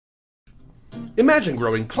Imagine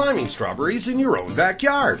growing climbing strawberries in your own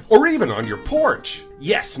backyard, or even on your porch.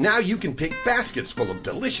 Yes, now you can pick baskets full of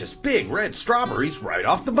delicious big red strawberries right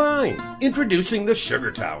off the vine. Introducing the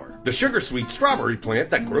Sugar Tower, the sugar-sweet strawberry plant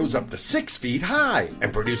that grows up to 6 feet high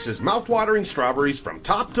and produces mouth-watering strawberries from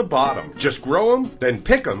top to bottom. Just grow them, then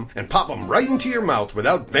pick them, and pop them right into your mouth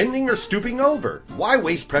without bending or stooping over. Why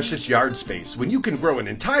waste precious yard space when you can grow an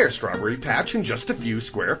entire strawberry patch in just a few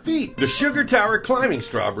square feet? The Sugar Tower climbing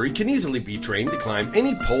strawberry can easily be trained to climb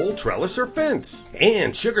any pole, trellis, or fence.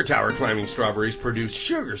 And Sugar Tower climbing strawberries produce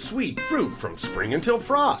sugar-sweet fruit from spring until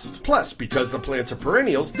frost. Plus, because the plants are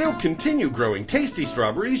perennials, they'll continue growing tasty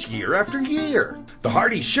strawberries year after year. The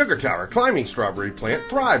hardy Sugar Tower climbing strawberry plant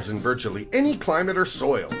thrives in virtually any climate or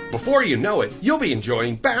soil. Before you know it, you'll be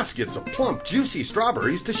enjoying baskets of plump, juicy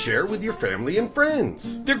strawberries to share with your family and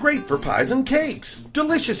friends. They're great for pies and cakes,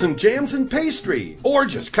 delicious in jams and pastry, or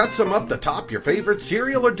just cut some up to top your favorite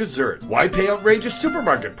cereal or dessert. Why pay outrageous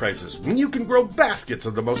supermarket prices when you can grow baskets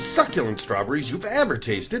of the most succulent strawberries you've ever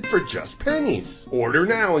tasted for just pennies? Order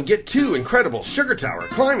now and get 2 incredible Sugar Tower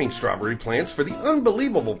climbing strawberry plants for the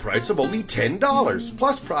unbelievable price of only $10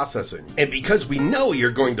 plus processing. And because we know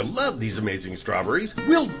you're going to love these amazing strawberries,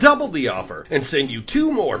 we'll double the offer and send you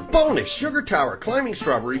 2 more bonus Sugar Tower climbing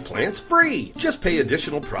strawberry plants free. Just pay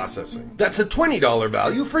additional processing. That's a $20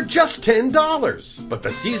 value for just $10. But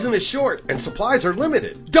the season is short and supplies are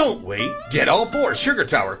limited. Don't wait. Get all 4 Sugar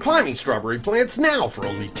Tower climbing strawberry plants now for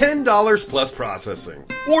only $10 plus processing.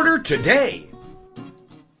 Order today.